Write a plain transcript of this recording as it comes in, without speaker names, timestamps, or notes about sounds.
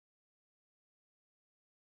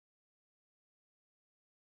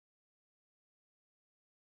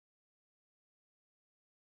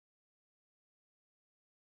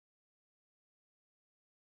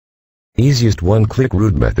Easiest one-click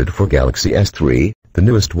root method for Galaxy S3, the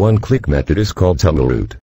newest one-click method is called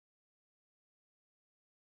TumbleRoot.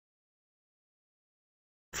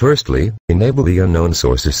 Firstly, enable the unknown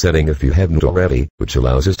sources setting if you haven't already, which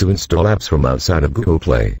allows us to install apps from outside of Google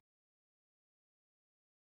Play.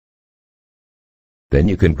 Then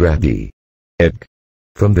you can grab the IC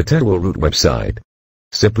from the TumbleRoot website.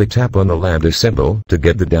 Simply tap on the lambda symbol to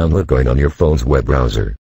get the download going on your phone's web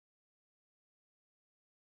browser.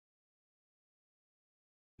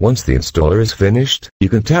 Once the installer is finished, you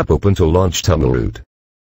can tap Open to launch TumbleRoot.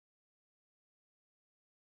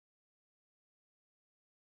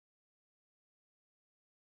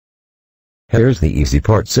 Here's the easy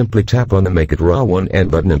part. Simply tap on the Make It Raw 1N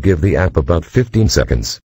button and give the app about 15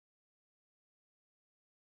 seconds.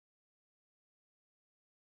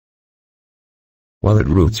 While it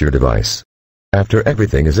roots your device. After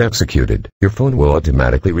everything is executed, your phone will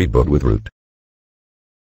automatically reboot with root.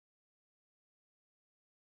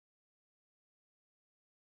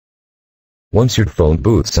 Once your phone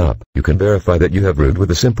boots up, you can verify that you have root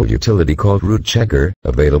with a simple utility called Root Checker,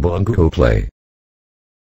 available on Google Play.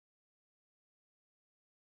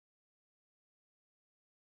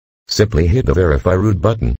 Simply hit the Verify Root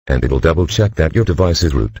button, and it'll double-check that your device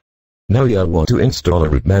is root. Now you'll want to install a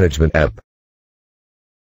root management app.